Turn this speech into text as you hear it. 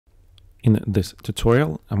In this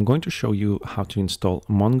tutorial, I'm going to show you how to install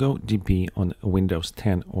MongoDB on Windows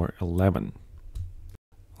 10 or 11.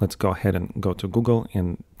 Let's go ahead and go to Google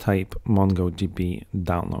and type MongoDB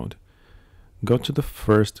download. Go to the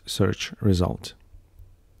first search result.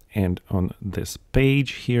 And on this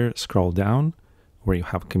page here, scroll down where you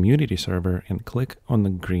have Community Server and click on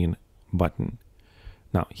the green button.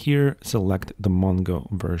 Now here, select the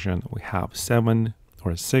Mongo version. We have 7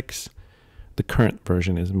 or 6. The current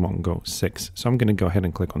version is Mongo 6. So I'm going to go ahead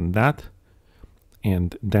and click on that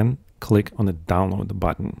and then click on the download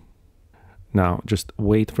button. Now just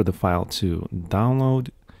wait for the file to download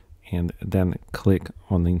and then click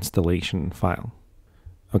on the installation file.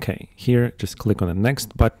 Okay, here just click on the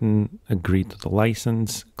next button, agree to the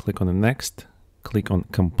license, click on the next, click on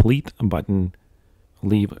complete button,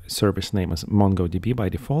 leave service name as MongoDB by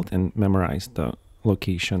default and memorize the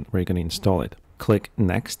location where you're going to install it. Click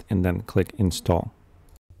next and then click install.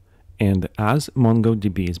 And as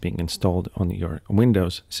MongoDB is being installed on your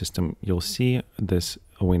Windows system, you'll see this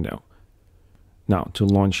window. Now to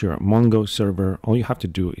launch your Mongo server, all you have to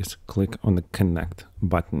do is click on the connect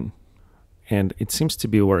button. And it seems to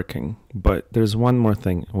be working, but there's one more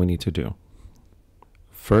thing we need to do.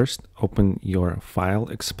 First, open your File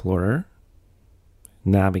Explorer,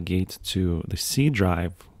 navigate to the C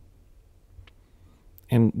drive,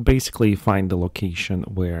 and basically find the location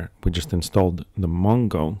where we just installed the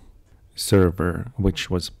Mongo server, which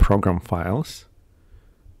was program files,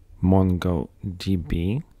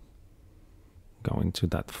 MongoDB. Go into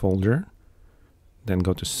that folder, then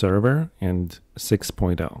go to server and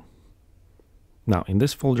 6.0. Now in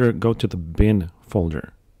this folder, go to the bin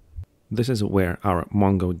folder. This is where our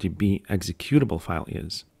MongoDB executable file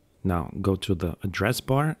is. Now go to the address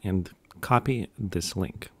bar and copy this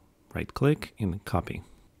link. Right click and copy.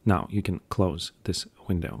 Now you can close this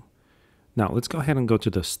window. Now let's go ahead and go to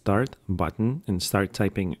the start button and start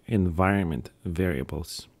typing environment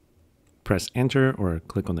variables. Press enter or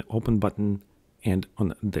click on the open button, and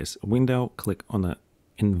on this window, click on the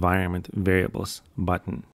environment variables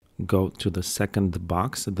button. Go to the second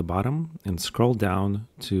box at the bottom and scroll down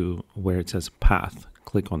to where it says path.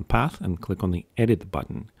 Click on path and click on the edit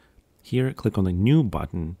button. Here, click on the new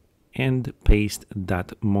button and paste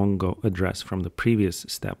that Mongo address from the previous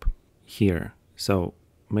step here. So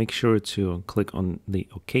make sure to click on the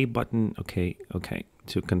OK button, OK,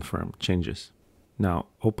 to confirm changes. Now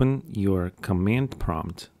open your command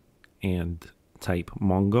prompt and type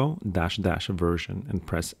Mongo -- version and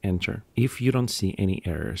press enter. If you don't see any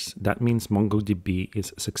errors, that means MongoDB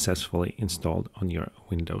is successfully installed on your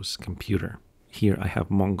Windows computer. Here I have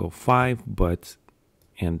Mongo 5,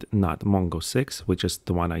 and not Mongo 6, which is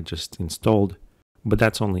the one I just installed. But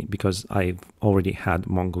that's only because I've already had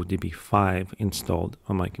MongoDB 5 installed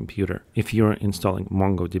on my computer. If you're installing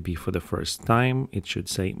MongoDB for the first time, it should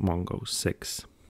say Mongo 6.